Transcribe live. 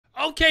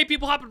Okay,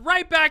 people, hopping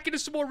right back into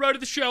some more Road to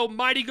the Show.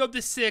 Mighty Goat the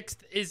 6th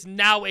is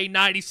now a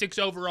 96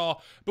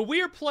 overall, but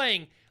we are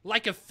playing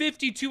like a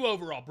 52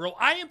 overall, bro.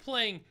 I am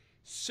playing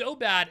so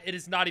bad, it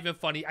is not even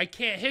funny. I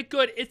can't hit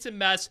good. It's a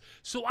mess.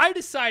 So I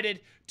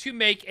decided to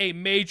make a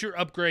major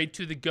upgrade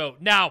to the GOAT.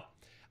 Now,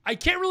 I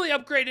can't really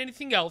upgrade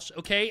anything else,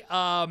 okay?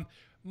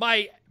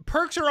 My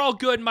perks are all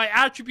good. My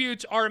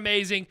attributes are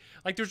amazing.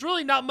 Like, there's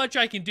really not much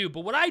I can do.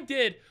 But what I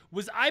did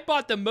was I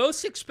bought the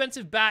most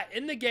expensive bat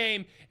in the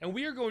game, and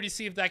we are going to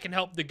see if that can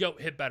help the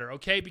GOAT hit better,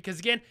 okay? Because,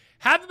 again,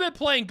 haven't been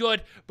playing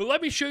good, but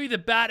let me show you the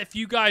bat if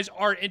you guys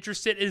are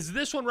interested. It is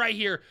this one right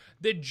here,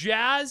 the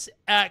Jazz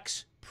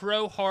X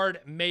Pro Hard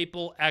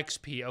Maple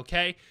XP,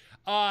 okay?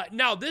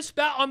 Now, this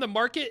bat on the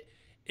market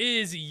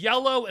is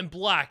yellow and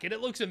black, and it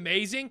looks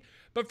amazing,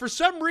 but for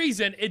some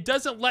reason, it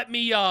doesn't let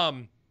me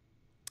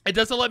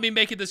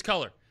make it this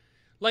color.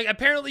 Like,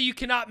 apparently you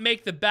cannot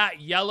make the bat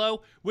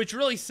yellow, which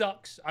really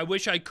sucks. I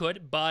wish I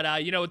could,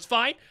 but, you know, it's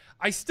fine.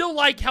 I still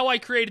like how I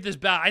created this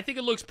bat. I think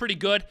it looks pretty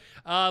good.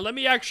 Let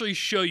me actually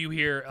show you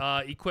here.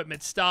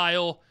 Equipment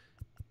style,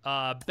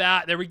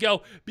 bat. There we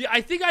go.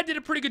 I think I did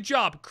a pretty good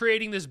job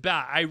creating this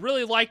bat. I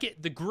really like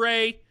it. The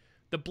gray,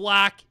 the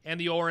black, and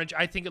the orange.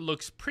 I think it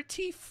looks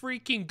pretty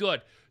freaking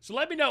good. So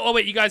let me know. Oh,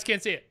 wait, you guys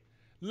can't see it.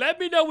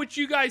 Let me know what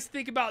you guys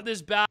think about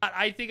this bat.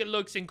 I think it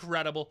looks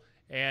incredible.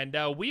 And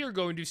we are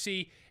going to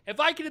see if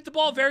I can hit the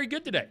ball very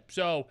good today.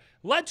 So,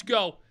 let's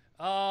go.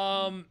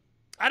 I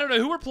don't know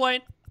who we're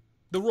playing.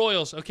 The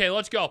Royals. Okay,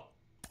 let's go.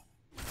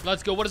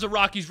 Let's go. What is the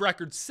Rockies'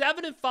 record?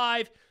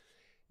 7-5.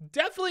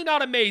 Definitely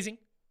not amazing.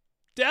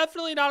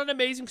 Definitely not an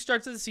amazing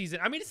start to the season.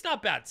 I mean, it's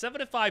not bad.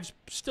 7-5 is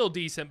still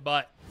decent,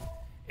 but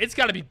it's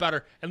got to be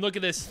better. And look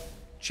at this.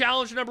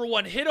 Challenge number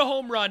 1. Hit a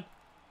home run.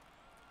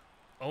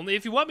 Only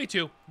if you want me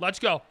to. Let's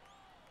go.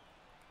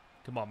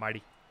 Come on,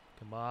 Mighty.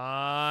 Come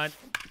on.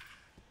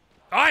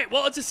 All right,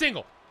 well, it's a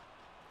single.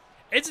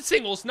 It's a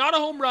single. It's not a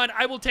home run.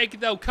 I will take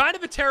it, though. Kind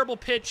of a terrible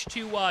pitch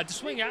to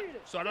swing at,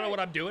 so I don't know what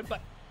I'm doing, but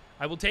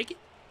I will take it.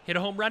 Hit a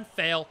home run,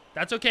 fail.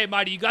 That's okay,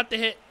 Mighty. You got the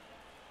hit.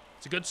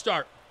 It's a good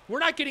start. We're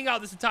not getting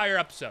out this entire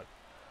episode.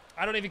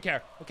 I don't even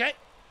care, okay?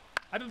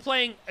 I've been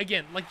playing,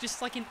 again,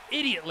 just like an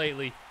idiot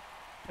lately,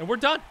 and we're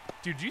done.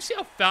 Dude, do you see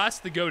how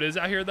fast the GOAT is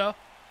out here, though?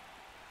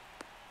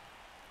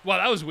 Wow,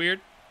 that was weird.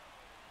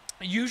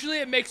 Usually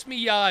it makes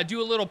me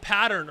do a little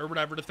pattern or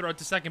whatever to throw it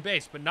to second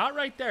base, but not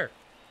right there.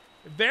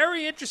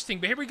 Very interesting,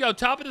 but here we go.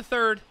 Top of the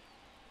third.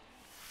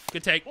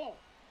 Good take.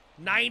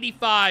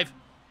 95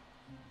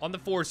 on the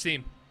four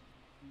seam.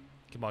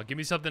 Come on, give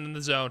me something in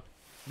the zone.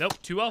 Nope,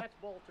 2-0.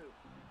 All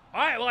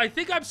right, well, I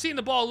think I've seen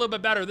the ball a little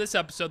bit better this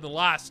episode than the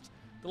last.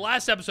 The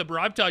last episode,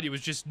 bro, I'm telling you,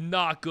 was just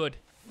not good.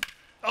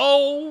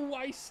 Oh,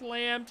 I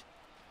slammed.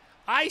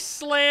 I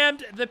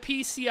slammed the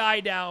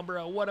PCI down,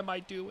 bro. What am I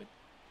doing?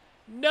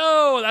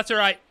 No, that's all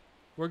right.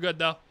 We're good,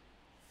 though.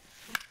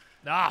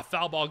 Ah,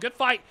 foul ball. Good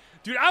fight.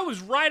 Dude, I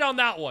was right on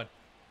that one.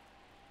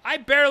 I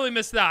barely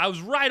missed that. I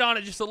was right on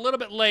it, just a little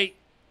bit late.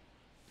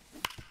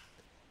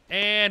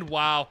 And,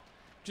 wow.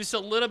 Just a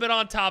little bit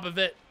on top of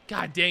it.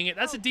 God dang it.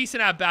 That's a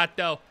decent at-bat,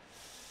 though.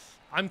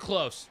 I'm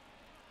close.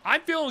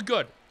 I'm feeling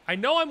good. I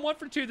know I'm 1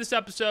 for 2 this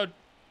episode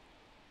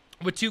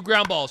with 2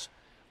 ground balls.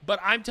 But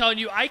I'm telling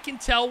you, I can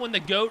tell when the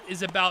GOAT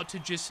is about to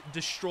just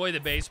destroy the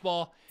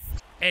baseball.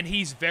 And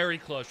he's very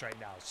close right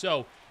now.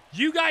 So,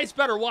 you guys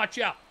better watch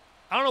out.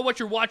 I don't know what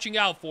you're watching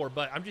out for,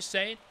 but I'm just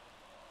saying,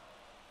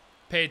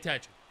 pay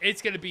attention.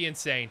 It's going to be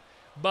insane.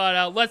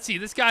 But let's see.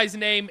 This guy's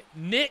name,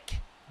 Nick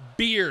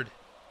Beard.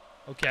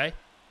 Okay.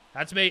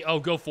 That's me. Oh,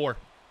 go for.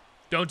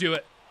 Don't do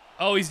it.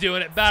 Oh, he's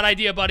doing it. Bad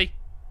idea, buddy.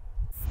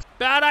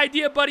 Bad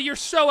idea, buddy. You're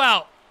so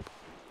out.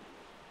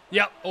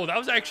 Yep. Oh, that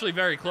was actually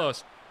very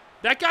close.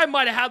 That guy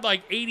might have had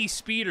like 80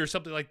 speed or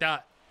something like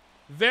that.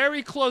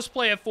 Very close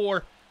play at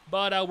 4.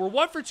 But we're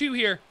 1 for 2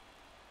 here.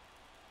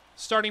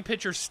 Starting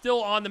pitcher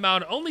still on the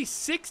mound. Only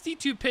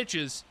 62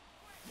 pitches.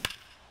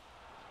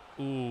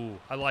 Ooh,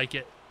 I like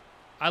it.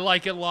 I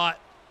like it a lot.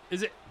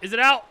 Is it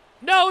out?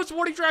 No, it's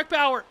warning track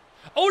power.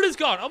 Oh, it is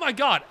gone. Oh my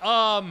God.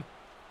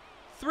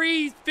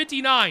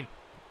 359.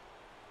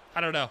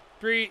 I don't know.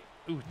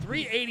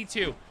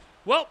 382.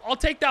 Well, I'll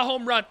take that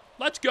home run.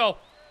 Let's go.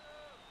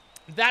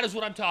 That is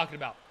what I'm talking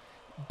about.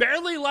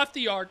 Barely left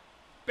the yard.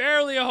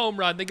 Barely a home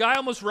run. The guy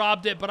almost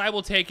robbed it, but I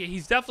will take it.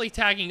 He's definitely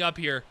tagging up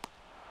here.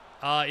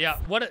 Yeah,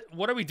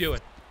 what are we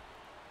doing?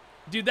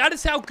 Dude, that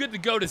is how good the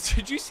GOAT is.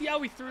 Did you see how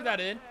we threw that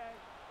in?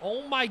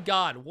 Oh my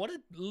God, what a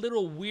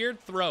little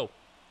weird throw.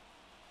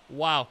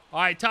 Wow.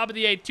 All right, top of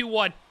the 8th,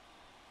 2-1.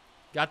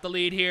 Got the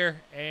lead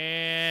here,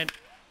 and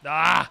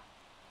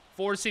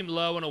four seam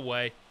low and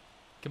away.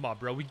 Come on,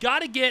 bro. We got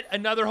to get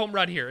another home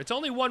run here. It's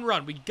only 1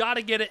 run. We got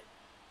to get it.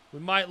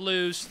 We might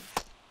lose.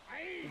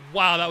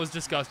 Wow, that was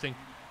disgusting.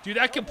 Dude,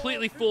 that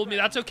completely fooled me.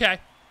 That's okay.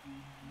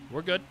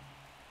 We're good.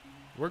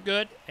 We're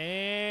good.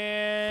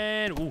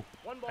 And ooh,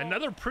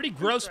 another pretty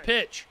gross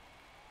pitch.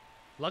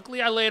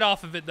 Luckily, I laid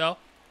off of it, though.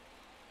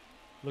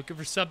 Looking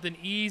for something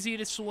easy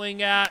to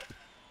swing at.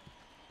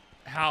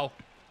 How?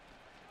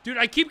 Dude,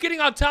 I keep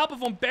getting on top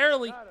of him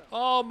barely.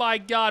 Oh, my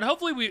God.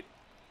 Hopefully,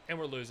 And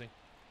we're losing.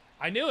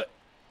 I knew it.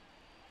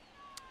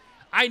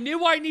 I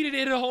knew I needed to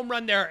hit a home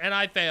run there, and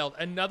I failed.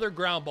 Another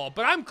ground ball.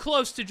 But I'm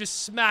close to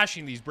just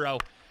smashing these, bro.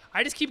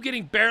 I just keep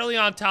getting barely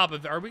on top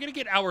of it. Are we going to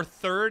get our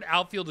third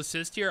outfield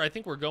assist here? I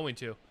think we're going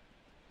to.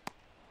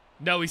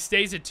 No, he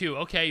stays at 2.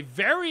 Okay,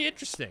 very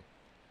interesting.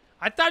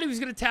 I thought he was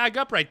going to tag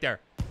up right there.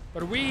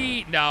 But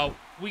no,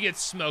 we get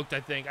smoked, I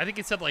think. I think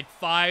it said like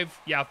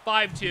 5. Yeah,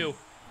 5-2.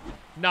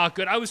 Not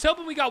good. I was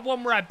hoping we got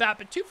one more at bat,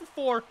 but 2 for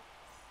 4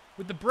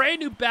 with the brand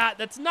new bat.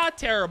 That's not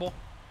terrible,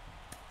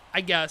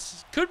 I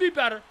guess. Could be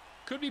better.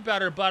 Could be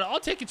better, but I'll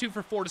take a 2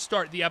 for 4 to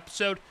start the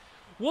episode.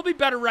 We'll be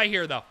better right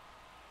here, though.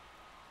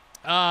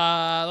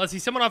 Let's see.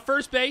 Someone on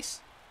first base.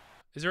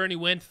 Is there any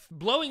wind?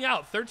 Blowing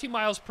out 13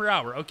 miles per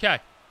hour. Okay.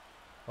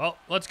 Well,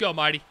 let's go,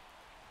 Mighty.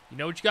 You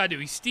know what you got to do.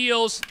 He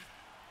steals.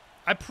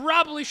 I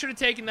probably should have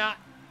taken that.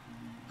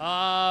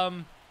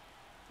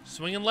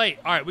 Swinging late.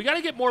 All right, we got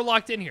to get more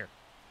locked in here.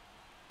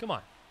 Come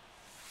on.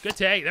 Good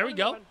take. There we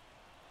go.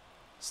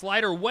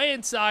 Slider way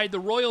inside. The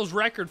Royals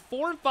record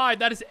 4-5.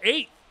 That is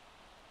 8th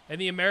in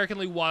the American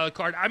League wild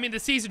card. I mean, the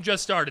season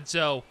just started,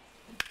 so.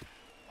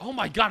 Oh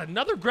my God,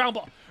 another ground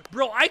ball.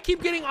 Bro, I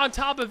keep getting on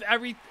top of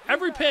every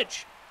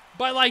pitch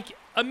by like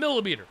a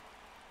millimeter.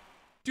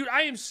 Dude,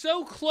 I am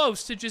so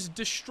close to just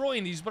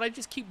destroying these, but I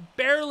just keep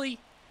barely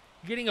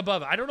getting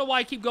above it. I don't know why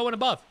I keep going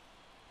above.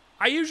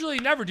 I usually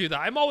never do that.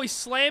 I'm always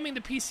slamming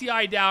the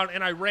PCI down,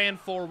 and I ran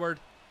forward.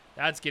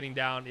 That's getting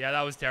down. Yeah,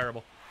 that was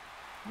terrible.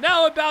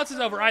 No, it bounces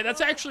over. All right,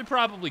 that's actually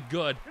probably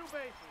good.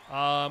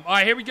 All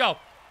right, here we go.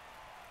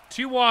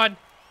 2-1,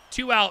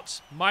 2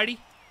 outs. Mighty,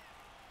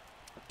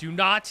 do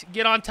not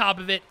get on top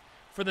of it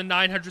for the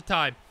 900th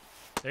time.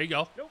 There you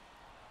go.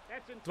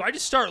 Do I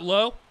just start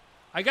low?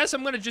 I guess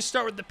I'm going to just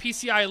start with the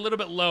PCI a little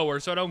bit lower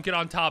so I don't get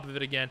on top of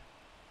it again.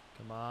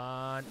 Come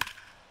on.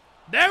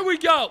 There we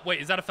go. Wait,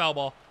 is that a foul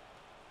ball?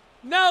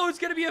 No, it's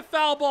going to be a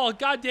foul ball.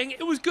 God dang it.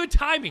 It was good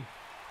timing.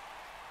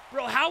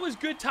 Bro, how is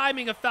good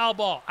timing a foul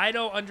ball? I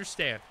don't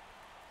understand.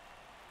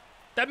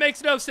 That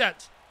makes no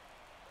sense.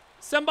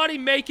 Somebody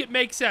make it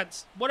make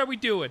sense. What are we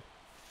doing?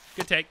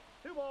 Good take.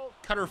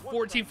 Cutter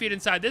 14 feet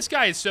inside. This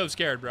guy is so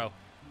scared, bro.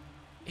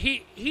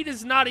 He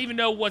does not even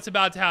know what's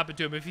about to happen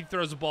to him if he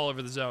throws a ball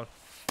over the zone.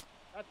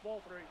 That's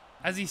ball 3.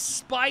 As he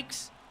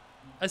spikes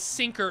a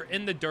sinker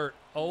in the dirt.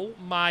 Oh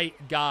my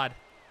God.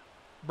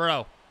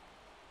 Bro.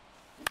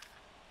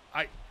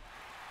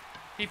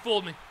 He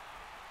fooled me.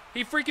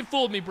 He freaking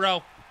fooled me,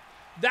 bro.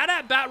 That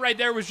at bat right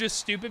there was just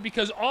stupid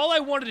because all I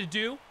wanted to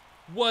do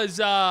was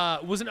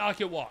not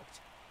get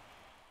walked.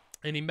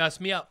 And he messed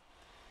me up.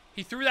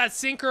 He threw that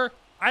sinker.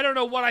 I don't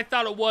know what I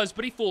thought it was,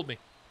 but he fooled me.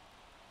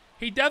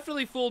 He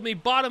definitely fooled me.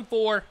 Bottom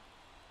 4.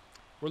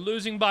 We're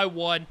losing by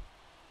 1.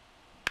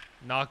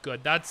 Not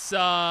good. That's,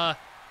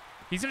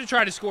 he's going to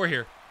try to score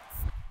here.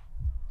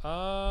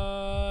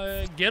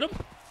 Get him?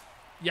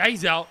 Yeah,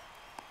 he's out.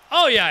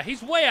 Oh, yeah,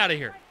 he's way out of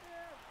here.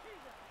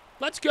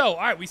 Let's go. All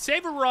right, we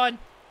save a run.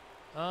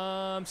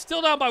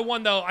 Still down by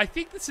 1, though. I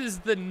think this is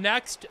the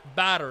next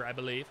batter, I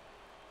believe.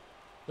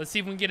 Let's see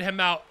if we can get him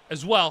out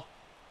as well.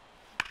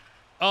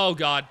 Oh,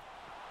 God.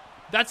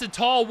 That's a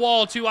tall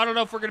wall, too. I don't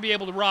know if we're going to be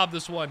able to rob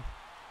this one.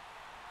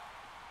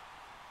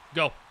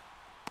 Go.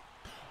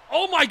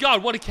 Oh, my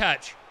God. What a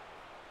catch.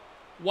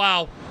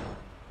 Wow.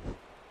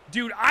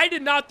 Dude, I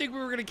did not think we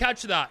were going to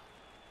catch that.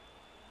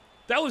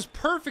 That was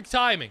perfect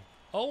timing.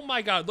 Oh,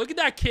 my God. Look at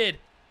that kid.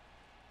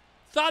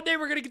 Thought they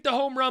were going to get the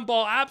home run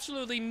ball.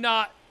 Absolutely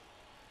not.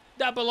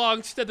 That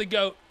belongs to the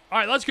GOAT. All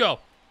right, let's go.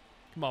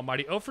 Come on,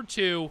 Mighty. 0 for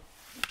 2.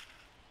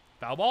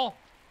 Foul ball.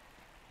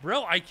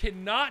 Bro, I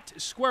cannot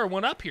square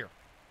one up here.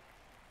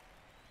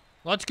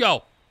 Let's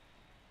go.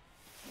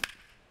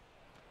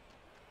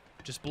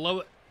 Just blow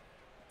it.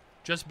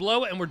 Just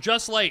blow it, and we're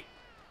just late.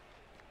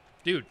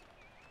 Dude,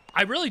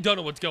 I really don't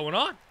know what's going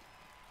on.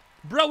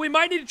 Bro, we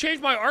might need to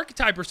change my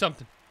archetype or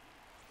something.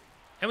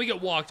 And we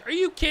get walked. Are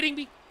you kidding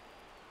me?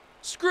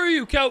 Screw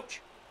you,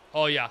 coach.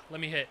 Oh, yeah. Let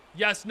me hit.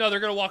 Yes. No, they're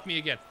going to walk me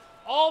again.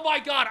 Oh, my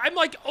God. I'm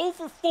like 0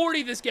 for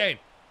 40 this game.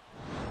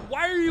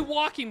 Why are you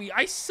walking me?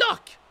 I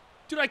suck.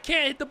 Dude, I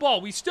can't hit the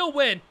ball. We still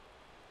win.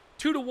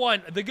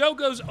 2-1. The go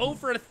goes 0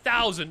 for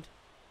 1,000.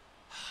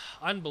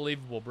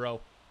 Unbelievable,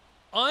 bro.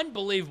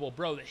 Unbelievable,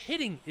 bro. The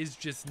hitting is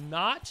just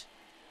not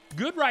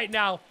good right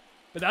now.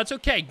 But that's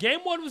okay. Game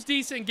 1 was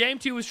decent. Game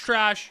 2 was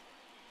trash.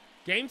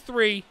 Game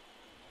 3,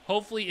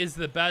 hopefully, is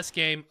the best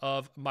game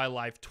of my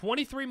life.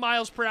 23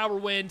 miles per hour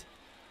wind.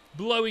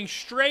 Blowing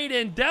straight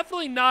in.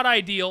 Definitely not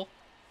ideal.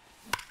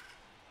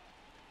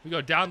 We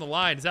go down the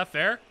line. Is that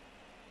fair?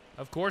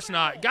 Of course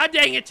not. God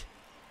dang it.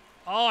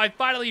 Oh, I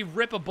finally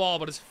rip a ball,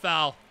 but it's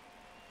foul.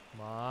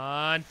 Come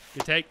on.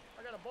 Good take.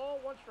 I got a ball,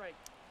 1 strike.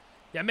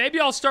 Yeah, maybe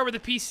I'll start with the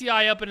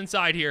PCI up and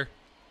inside here.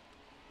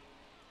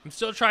 I'm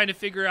still trying to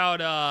figure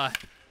out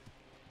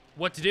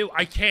what to do.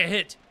 I can't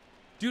hit.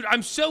 Dude,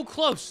 I'm so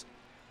close.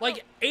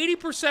 Like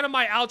 80% of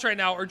my outs right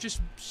now are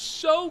just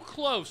so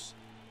close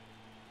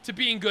to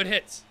being good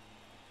hits.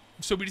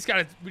 So we just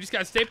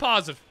gotta stay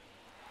positive.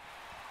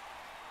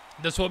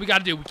 That's what we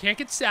gotta do. We can't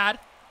get sad.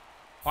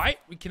 All right,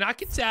 we cannot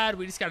get sad.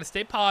 We just gotta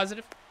stay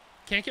positive.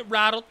 Can't get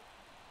rattled.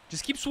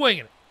 Just keep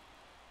swinging it.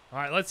 All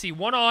right, let's see.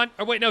 1 on.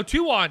 Or wait, no,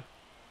 2 on.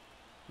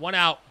 1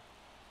 out.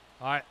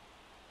 All right.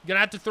 Gonna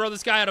have to throw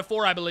this guy out of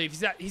 4, I believe.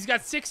 He's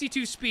got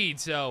 62 speed,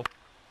 so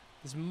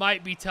this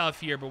might be tough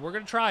here, but we're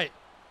gonna try it.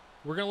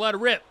 We're gonna let it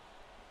rip.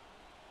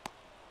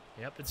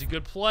 Yep, it's a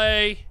good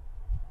play.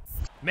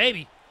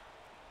 Maybe.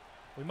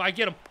 We might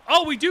get him.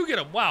 Oh, we do get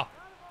him. Wow.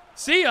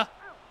 See ya.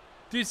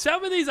 Dude,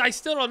 some of these, I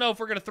still don't know if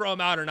we're gonna throw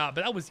him out or not,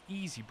 but that was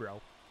easy, bro.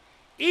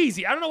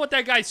 Easy. I don't know what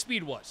that guy's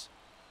speed was.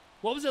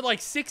 What was it, like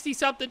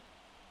 60-something?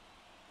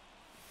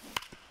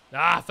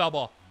 Ah, foul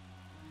ball.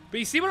 But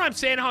you see what I'm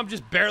saying, how I'm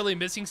just barely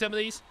missing some of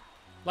these?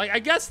 Like, I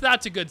guess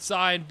that's a good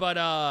sign,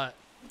 but,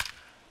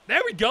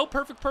 there we go.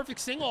 Perfect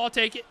single. I'll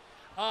take it.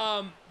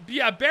 But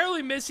yeah,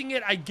 barely missing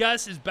it, I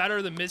guess, is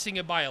better than missing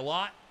it by a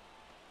lot.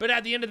 But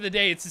at the end of the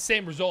day, it's the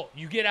same result.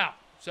 You get out.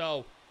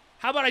 So,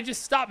 how about I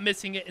just stop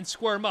missing it and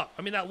square them up?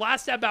 I mean, that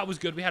last at-bat was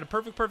good. We had a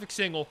perfect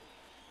single.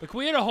 But can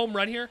we hit a home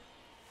run here?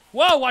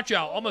 Whoa, watch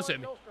out. Almost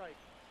hit me.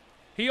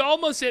 He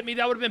almost hit me.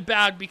 That would have been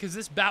bad because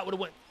this bat would have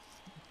went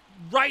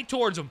right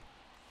towards him.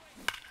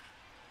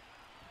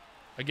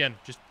 Again,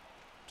 just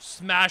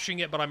smashing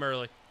it, but I'm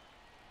early.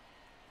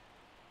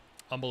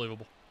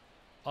 Unbelievable.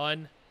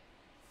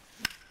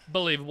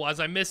 Unbelievable. As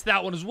I missed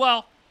that one as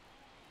well.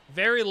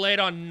 Very late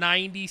on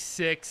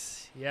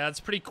 96. Yeah,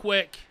 that's pretty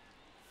quick.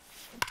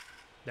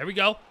 There we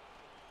go.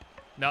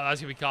 No,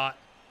 that's going to be caught.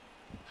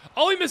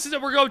 Oh, he misses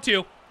it. We're going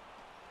to.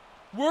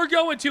 We're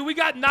going to. We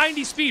got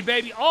 90 speed,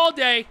 baby, all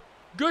day.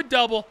 Good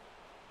double.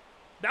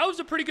 That was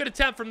a pretty good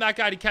attempt from that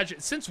guy to catch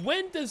it. Since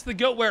when does the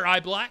GOAT wear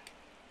eye black?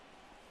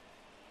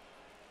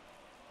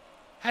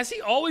 Has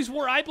he always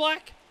wore eye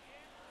black?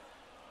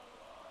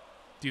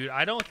 Dude,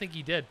 I don't think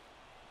he did.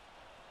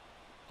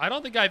 I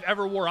don't think I've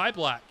ever wore eye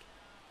black.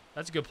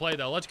 That's a good play,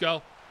 though. Let's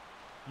go.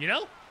 You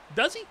know?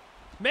 Does he?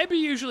 Maybe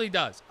he usually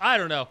does. I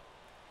don't know.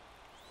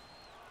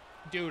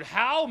 Dude,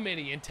 how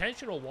many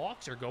intentional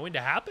walks are going to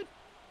happen?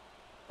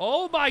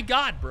 Oh, my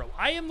God, bro.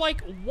 I am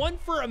like 1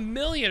 for a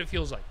million, it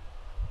feels like.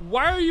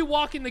 Why are you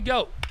walking the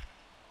GOAT?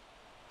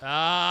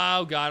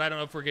 Oh, God. I don't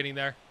know if we're getting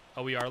there.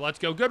 Oh, we are. Let's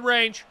go. Good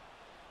range.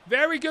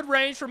 Very good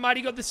range from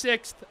Mighty Goat the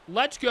 6th.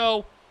 Let's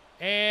go.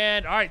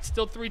 And, all right,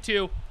 still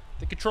 3-2.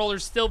 The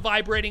controller's still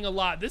vibrating a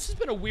lot. This has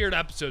been a weird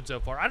episode so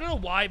far. I don't know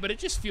why, but it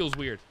just feels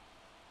weird.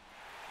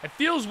 It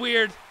feels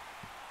weird.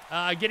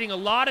 Getting a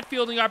lot of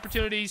fielding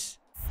opportunities.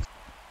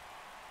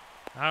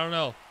 I don't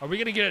know. Are we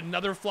going to get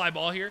another fly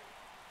ball here?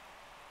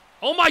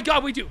 Oh, my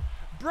God, we do.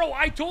 Bro,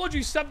 I told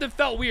you something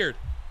felt weird.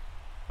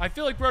 I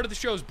feel like Road to the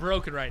Show is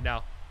broken right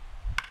now.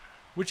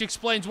 Which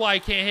explains why I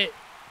can't hit.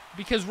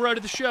 Because Road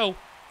to the Show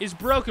is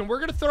broken. We're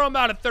going to throw him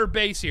out at third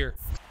base here.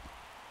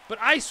 But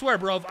I swear,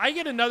 bro, if I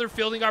get another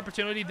fielding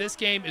opportunity, this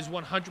game is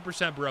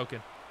 100%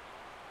 broken.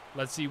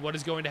 Let's see what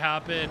is going to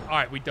happen. All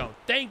right, we don't.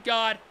 Thank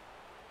God.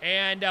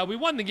 And we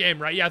won the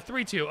game, right? Yeah,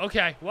 3-2.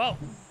 Okay, well,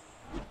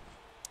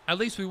 at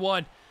least we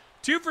won.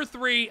 2 for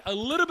 3. A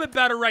little bit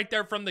better right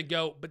there from the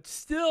GOAT, but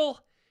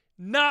still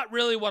not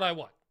really what I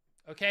want.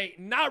 Okay,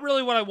 not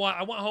really what I want.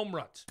 I want home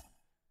runs.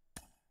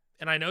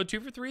 And I know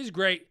 2 for 3 is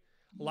great.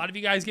 A lot of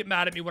you guys get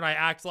mad at me when I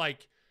act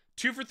like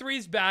 2 for 3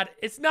 is bad.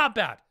 It's not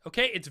bad,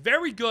 okay? It's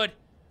very good,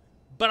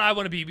 but I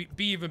want to be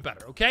even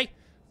better, okay?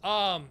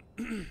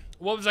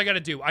 What was I going to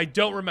do? I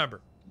don't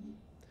remember.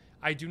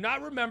 I do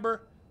not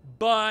remember,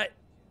 but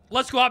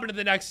let's go hop into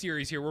the next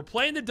series here. We're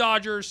playing the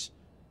Dodgers.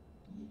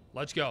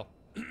 Let's go.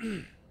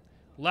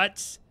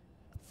 Let's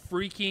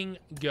freaking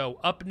go.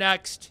 Up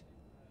next.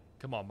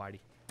 Come on,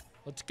 Mighty.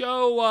 Let's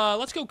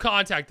go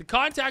contact. The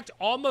contact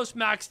almost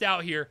maxed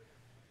out here.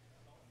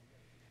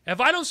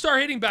 If I don't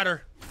start hitting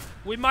better,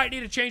 we might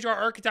need to change our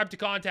archetype to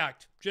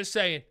contact. Just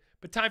saying.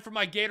 But time for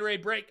my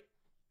Gatorade break.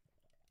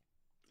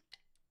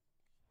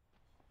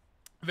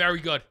 Very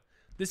good.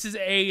 This is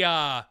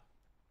a,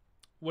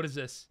 what is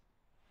this?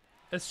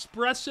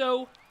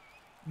 Espresso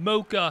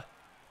mocha,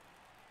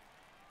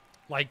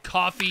 like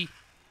coffee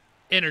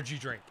energy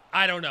drink.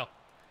 I don't know.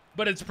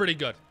 But it's pretty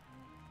good.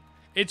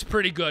 It's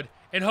pretty good.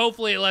 And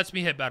hopefully it lets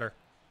me hit better.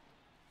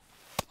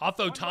 Off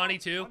Ohtani,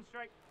 too.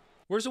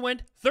 Where's the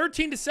wind?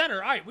 13 to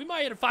center. All right, we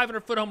might hit a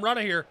 500-foot home run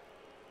here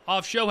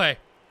off Shohei.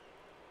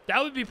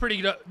 That would be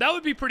pretty dope. That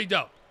would be pretty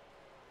dope.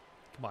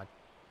 Come on.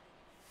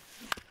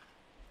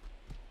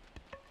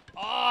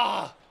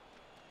 Ah.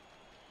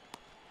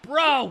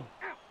 Bro.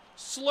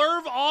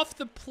 Slurve off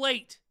the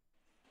plate.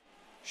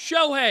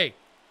 Shohei.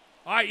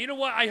 All right, you know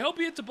what? I hope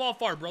he hits the ball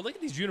far, bro. Look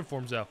at these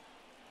uniforms, though.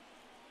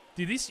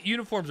 Dude, these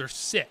uniforms are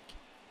sick.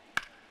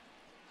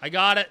 I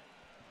got it.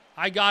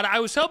 I got it. I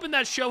was hoping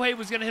that Shohei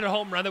was going to hit a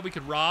home run that we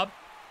could rob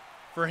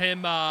for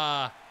him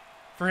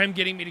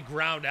getting me to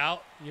ground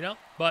out, you know?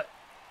 But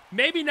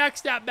maybe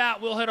next at bat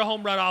we'll hit a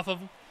home run off of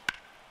him.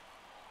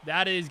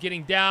 That is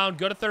getting down.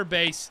 Go to third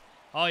base.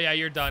 Oh, yeah,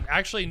 you're done.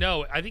 Actually,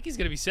 no. I think he's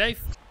going to be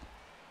safe.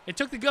 It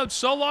took the GOAT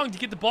so long to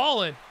get the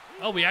ball in.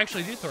 Oh, we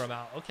actually do throw him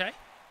out. Okay.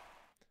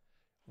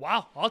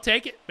 Wow, I'll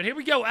take it. But here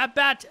we go. At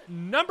bat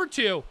number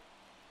 2.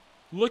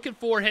 Looking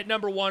for hit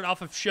number 1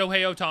 off of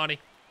Shohei Ohtani.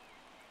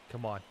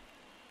 Come on.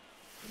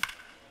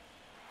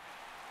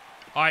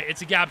 All right,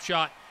 it's a gap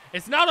shot.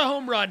 It's not a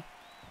home run,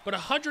 but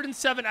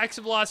 107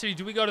 exit velocity.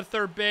 Do we go to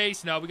third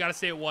base? No, we got to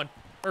stay at 1.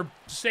 Or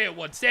stay at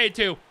 1. Stay at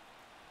 2.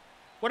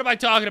 What am I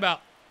talking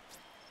about?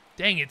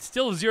 Dang, it's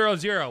still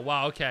 0-0.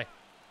 Wow, okay.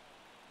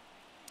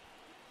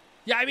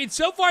 Yeah, I mean,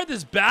 so far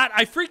this bat,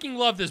 I freaking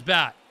love this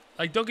bat.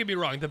 Like, don't get me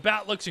wrong. The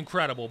bat looks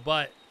incredible,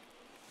 but...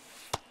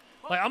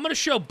 Like, I'm going to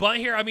show bunt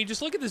here. I mean,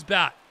 just look at this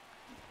bat.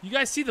 You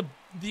guys see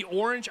the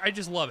orange? I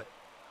just love it.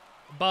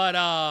 But,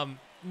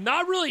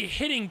 not really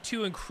hitting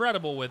too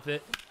incredible with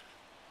it.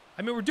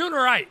 I mean, we're doing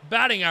all right,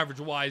 batting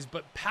average-wise,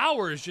 but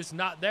power is just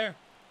not there.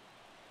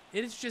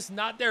 It is just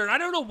not there. And I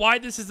don't know why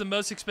this is the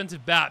most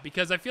expensive bat,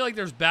 because I feel like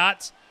there's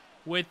bats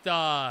with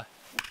better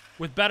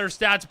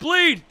stats.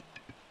 Bleed!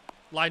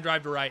 Line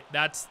drive to right.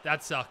 That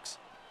sucks.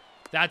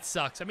 That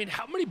sucks. I mean,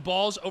 how many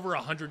balls over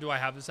 100 do I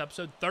have this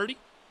episode? 30?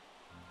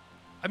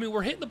 I mean,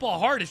 we're hitting the ball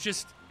hard. It's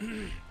just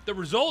the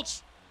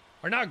results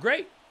are not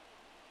great.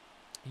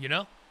 You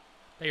know?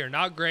 They are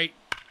not great.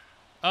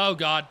 Oh,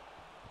 God.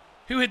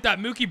 Who hit that?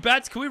 Mookie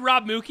Betts? Can we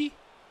rob Mookie?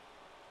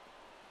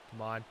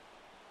 Come on.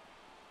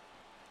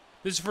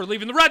 This is for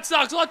leaving the Red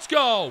Sox. Let's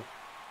go.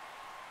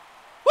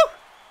 Woo!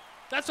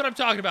 That's what I'm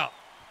talking about.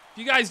 If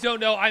you guys don't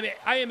know,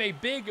 I am a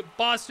big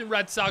Boston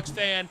Red Sox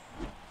fan.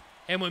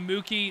 And when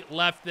Mookie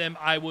left them,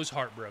 I was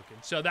heartbroken.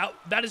 So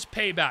that is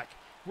payback.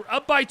 We're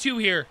up by 2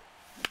 here.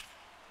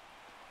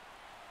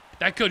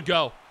 That could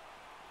go.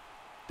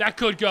 That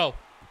could go.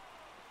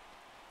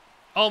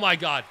 Oh, my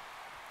God.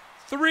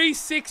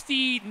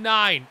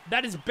 369.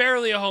 That is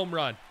barely a home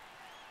run.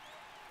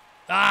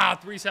 Ah,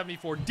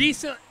 374.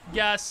 Decent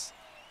guess.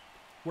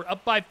 We're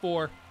up by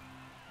 4.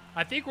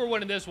 I think we're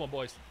winning this one,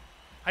 boys.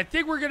 I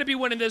think we're going to be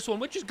winning this one,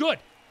 which is good.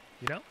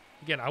 You know?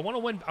 Again, I want to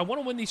win. I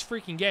want to win these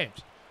freaking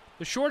games.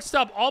 The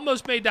shortstop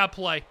almost made that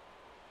play,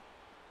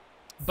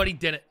 but he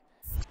didn't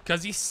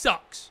because he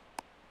sucks.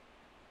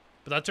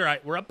 But that's all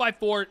right. We're up by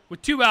 4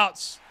 with 2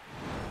 outs.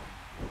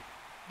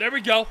 There we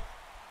go.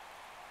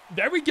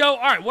 There we go.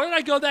 All right, what did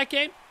I go that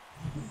game?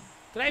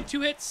 Did I have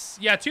 2 hits?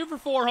 Yeah, 2 for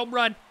 4, home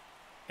run,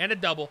 and a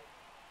double.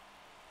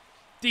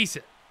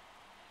 Decent.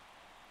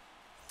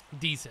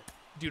 Decent.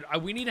 Dude,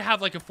 we need to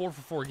have like a 4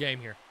 for 4 game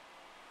here.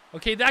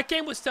 Okay, that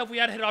game was tough. We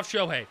had to hit off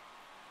Shohei.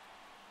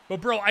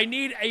 But, bro, I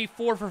need a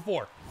 4 for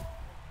 4.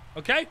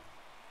 Okay?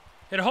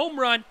 Hit a home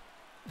run.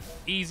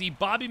 Easy.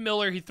 Bobby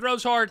Miller, he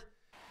throws hard.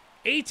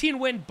 18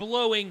 wind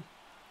blowing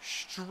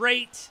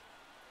straight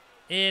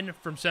in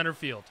from center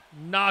field.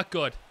 Not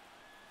good.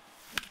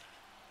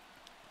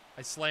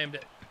 I slammed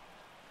it.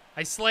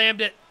 I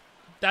slammed it.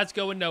 That's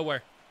going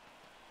nowhere.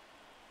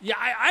 Yeah,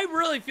 I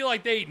really feel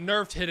like they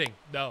nerfed hitting,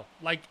 though.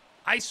 Like,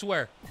 I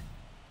swear.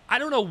 I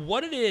don't know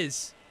what it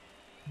is,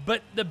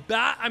 but the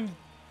bat,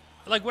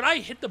 like, when I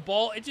hit the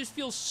ball, it just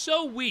feels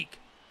so weak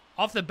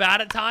off the bat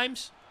at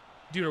times.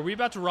 Dude, are we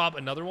about to rob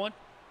another one?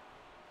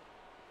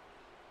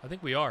 I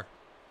think we are.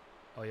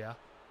 Oh, yeah.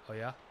 Oh,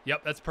 yeah.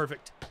 Yep, that's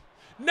perfect.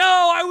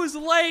 No, I was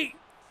late.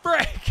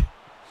 Frick.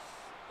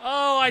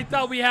 Oh, I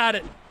thought we had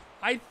it.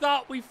 I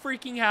thought we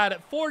freaking had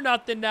it.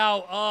 4-0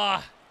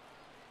 now.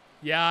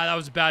 Yeah, that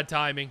was bad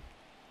timing.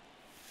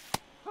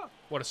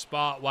 What a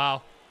spot.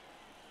 Wow.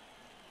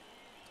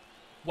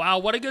 Wow,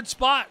 what a good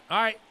spot.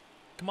 All right.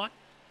 Come on.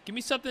 Give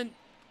me something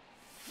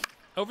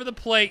over the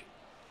plate.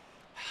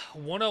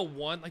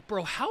 101. Like,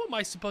 bro, how am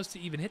I supposed to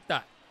even hit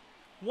that?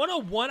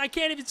 101? I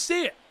can't even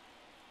see it.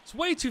 It's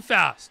way too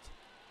fast.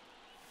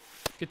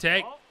 Good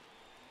take.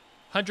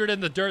 100 in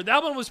the dirt.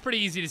 That one was pretty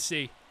easy to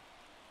see.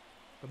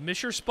 But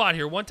miss your spot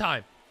here one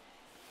time.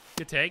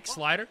 Good take.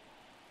 Slider.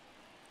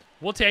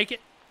 We'll take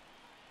it.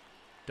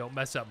 Don't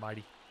mess up,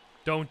 Mighty.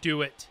 Don't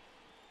do it.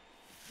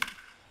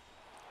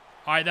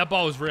 All right, that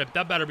ball was ripped.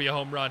 That better be a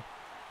home run.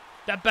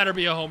 That better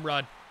be a home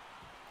run.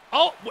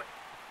 Oh,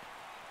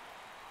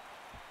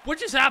 what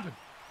just happened?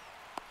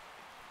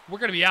 We're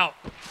going to be out.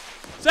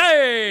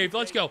 Saved.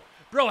 Let's go.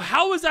 Bro,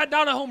 how is that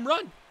not a home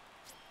run?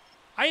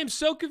 I am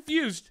so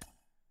confused.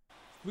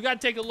 We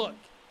got to take a look.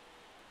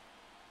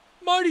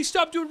 Marty,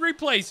 stop doing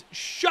replays.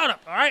 Shut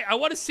up. All right, I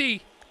want to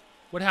see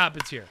what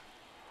happens here.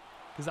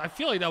 Because I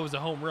feel like that was a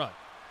home run.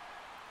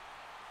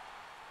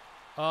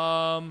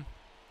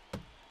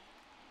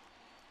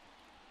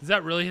 Does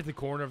that really hit the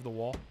corner of the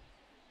wall?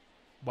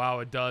 Wow,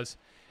 it does.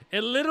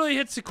 It literally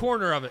hits the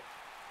corner of it.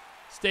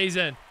 Stays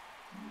in.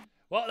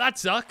 Well, that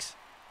sucks.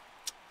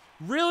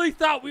 Really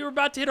thought we were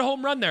about to hit a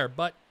home run there,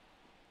 but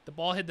the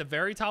ball hit the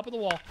very top of the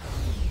wall.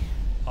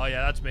 Oh,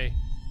 yeah, that's me.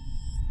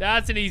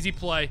 That's an easy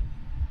play.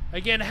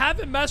 Again,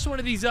 haven't messed one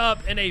of these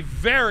up in a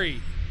very,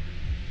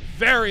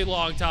 very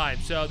long time.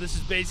 So this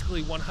is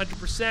basically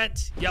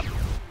 100%. Yep.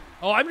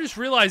 Oh, I'm just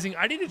realizing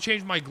I need to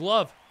change my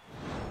glove.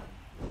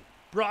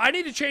 Bro, I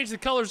need to change the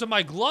colors of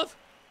my glove.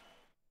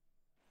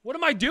 What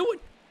am I doing?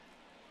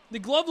 The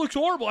glove looks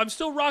horrible. I'm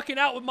still rocking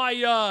out with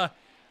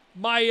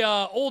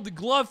my old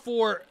glove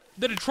for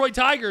the Detroit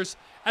Tigers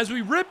as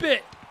we rip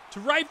it to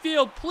right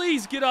field.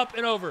 Please get up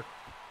and over.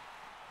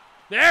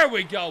 There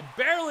we go.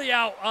 Barely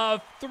out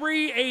of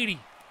 380.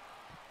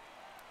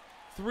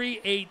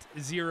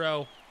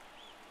 380.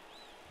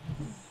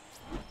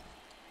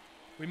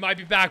 We might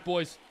be back,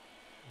 boys.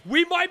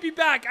 We might be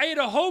back. I hit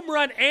a home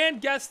run and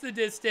guessed the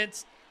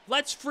distance.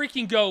 Let's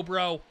freaking go,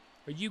 bro.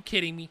 Are you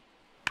kidding me?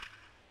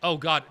 Oh,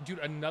 God. Dude,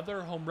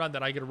 another home run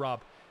that I get to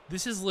rob.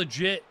 This is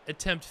legit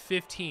attempt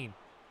 15.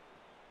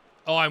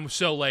 Oh, I'm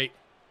so late.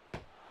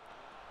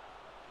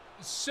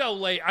 So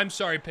late. I'm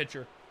sorry,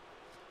 pitcher.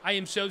 I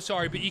am so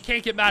sorry, but you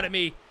can't get mad at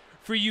me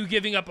for you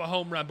giving up a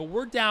home run. But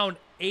we're down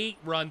 8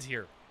 runs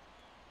here.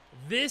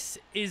 This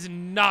is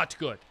not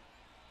good.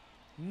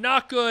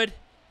 Not good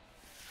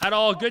at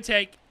all. Good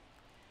take.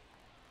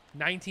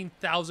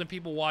 19,000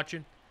 people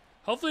watching.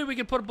 Hopefully we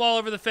can put a ball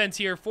over the fence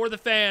here for the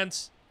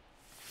fans.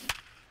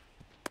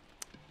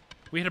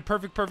 We hit a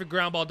perfect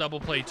ground ball double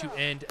play to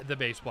end the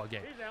baseball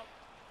game.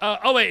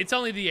 Oh wait, it's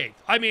only the 8th.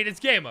 I mean, it's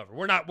game over.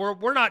 We're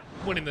not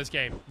winning this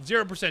game.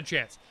 0%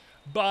 chance.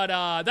 But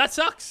that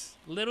sucks.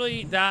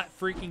 Literally, that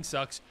freaking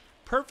sucks.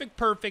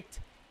 Perfect.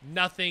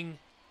 Nothing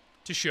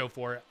to show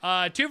for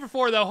it. 2 for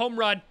 4 though, home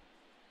run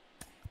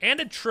and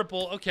a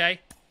triple.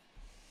 Okay.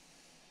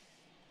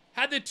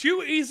 Had the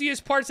 2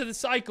 easiest parts of the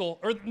cycle,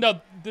 or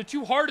no, the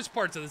 2 hardest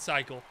parts of the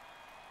cycle,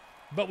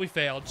 but we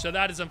failed. So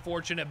that is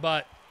unfortunate,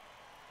 but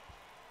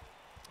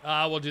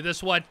we'll do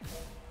this one.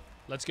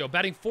 Let's go.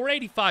 Betting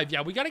 485.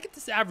 Yeah, we got to get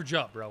this average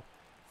up, bro.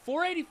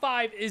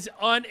 485 is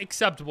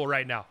unacceptable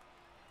right now.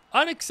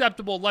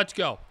 Unacceptable. Let's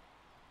go.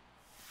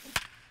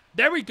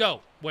 There we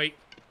go. Wait.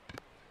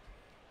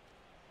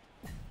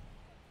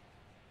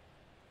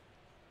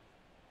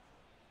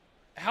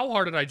 How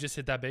hard did I just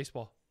hit that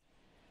baseball?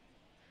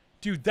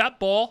 Dude, that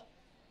ball.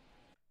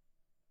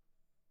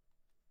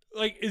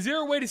 Like, is there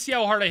a way to see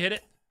how hard I hit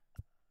it?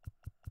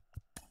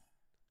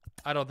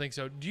 I don't think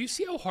so. Do you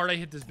see how hard I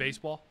hit this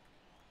baseball?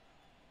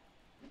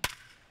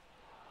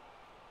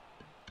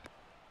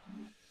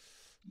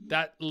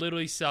 That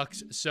literally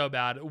sucks so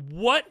bad.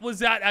 What was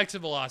that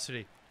exit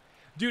velocity?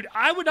 Dude,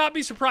 I would not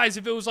be surprised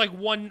if it was like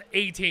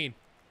 118.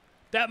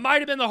 That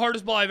might have been the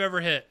hardest ball I've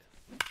ever hit.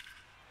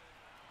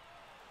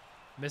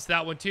 Missed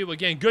that one too.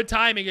 Again, good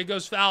timing. It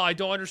goes foul. I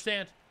don't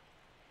understand.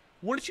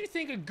 Wouldn't you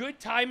think a good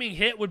timing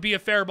hit would be a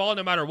fair ball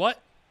no matter what?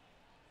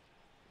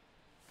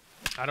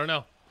 I don't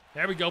know.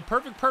 There we go.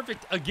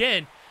 Perfect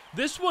again.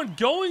 This one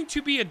going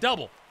to be a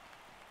double.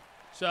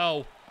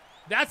 So,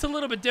 that's a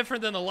little bit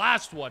different than the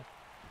last one.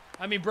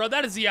 I mean, bro,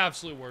 that is the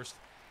absolute worst.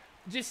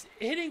 Just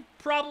hitting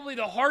probably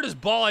the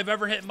hardest ball I've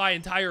ever hit in my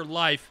entire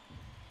life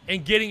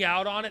and getting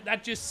out on it,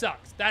 that just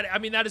sucks. I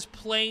mean, that is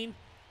plain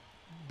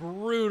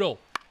brutal.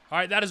 All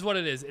right, that is what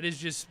it is. It is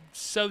just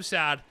so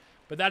sad,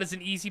 but that is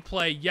an easy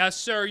play. Yes,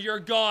 sir, you're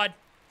God.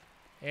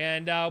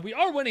 And we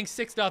are winning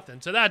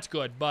 6-0, so that's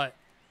good, but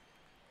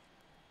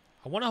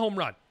I want a home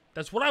run.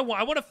 That's what I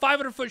want. I want a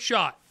 500-foot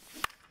shot.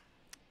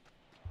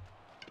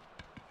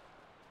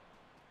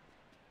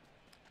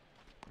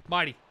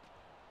 Mighty.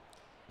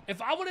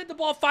 If I want to hit the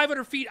ball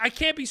 500 feet, I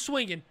can't be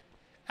swinging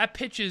at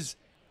pitches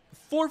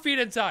 4 feet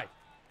inside.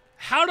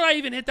 How did I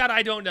even hit that?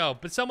 I don't know.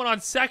 But someone on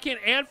second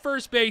and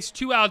first base,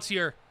 2 outs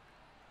here.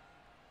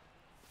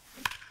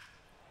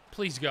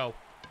 Please go.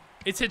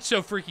 It's hit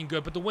so freaking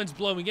good, but the wind's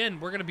blowing in.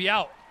 We're going to be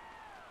out.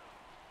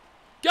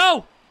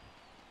 Go!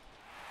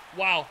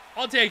 Wow.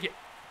 I'll take it.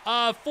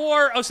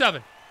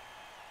 407.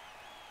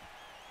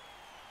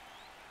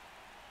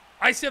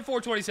 I said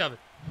 427.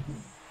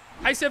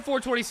 I said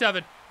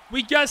 427.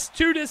 We guessed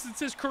 2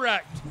 distances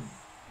correct.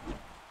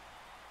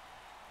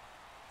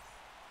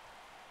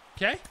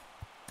 Okay.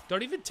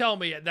 Don't even tell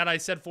me that I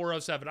said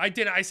 407. I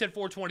didn't. I said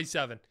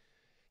 427.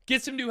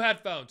 Get some new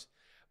headphones.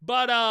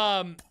 But,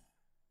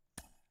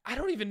 I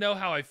don't even know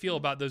how I feel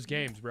about those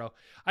games, bro.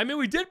 I mean,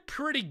 we did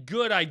pretty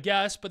good, I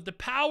guess, but the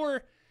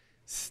power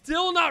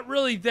still not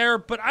really there.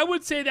 But I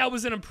would say that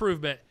was an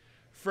improvement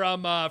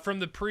from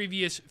the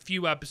previous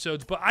few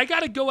episodes. But I got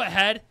to go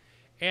ahead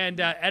and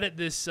edit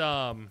this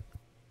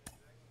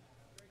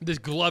this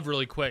glove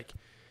really quick,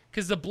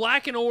 because the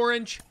black and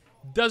orange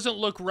doesn't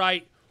look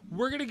right.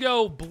 We're gonna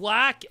go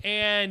black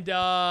and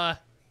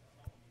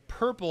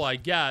purple, I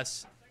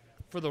guess,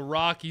 for the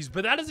Rockies,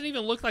 but that doesn't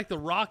even look like the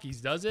Rockies,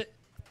 does it?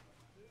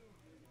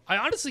 I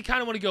honestly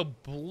kind of want to go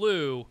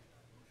blue.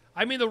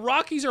 I mean, the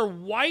Rockies are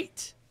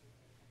white,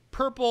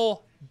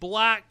 purple,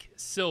 black,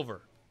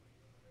 silver.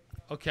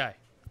 Okay,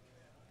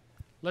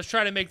 let's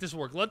try to make this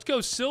work. Let's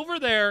go silver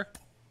there,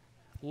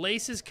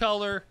 laces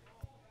color,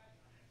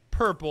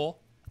 purple,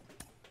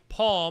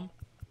 palm.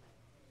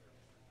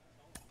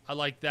 I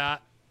like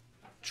that.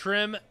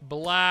 Trim,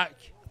 black.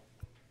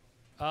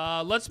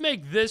 Let's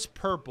make this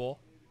purple.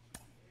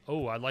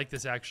 Oh, I like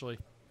this actually.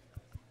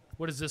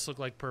 What does this look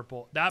like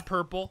purple? That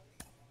purple.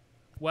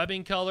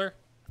 Webbing color.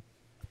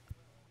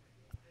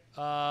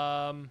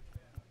 I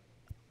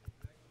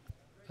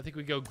think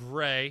we go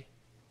gray.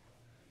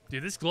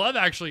 Dude, this glove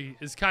actually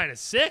is kind of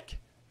sick.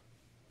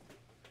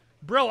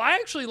 Bro, I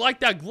actually like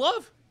that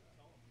glove.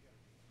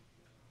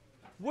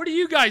 What do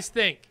you guys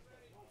think?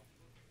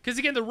 Because,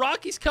 again, the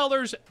Rockies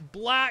colors,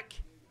 black,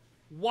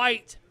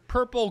 white,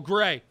 purple,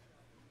 gray.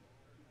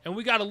 And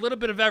we got a little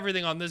bit of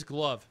everything on this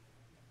glove.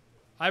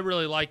 I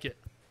really like it.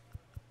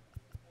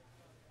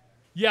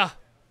 Yeah,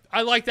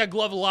 I like that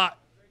glove a lot.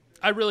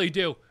 I really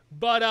do.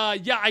 But,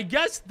 yeah, I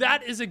guess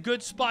that is a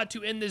good spot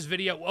to end this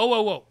video. Whoa,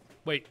 whoa, whoa.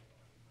 Wait.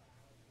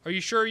 Are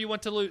you sure you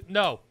want to lose?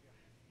 No.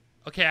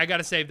 Okay, I got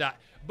to save that.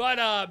 But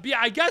yeah,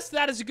 I guess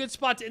that is a good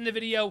spot to end the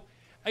video.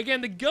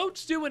 Again, the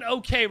GOAT's doing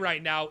okay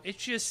right now.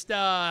 It's just,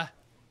 not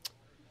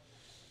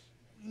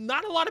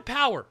a lot of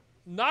power.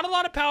 Not a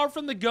lot of power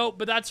from the GOAT,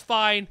 but that's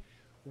fine.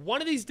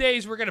 One of these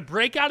days, we're going to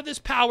break out of this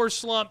power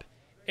slump,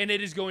 and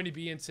it is going to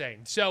be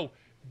insane. So,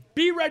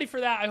 be ready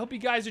for that. I hope you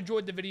guys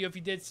enjoyed the video. If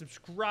you did,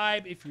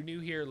 subscribe. If you're new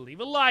here,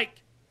 leave a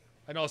like.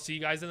 And I'll see you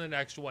guys in the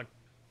next one.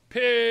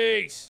 Peace.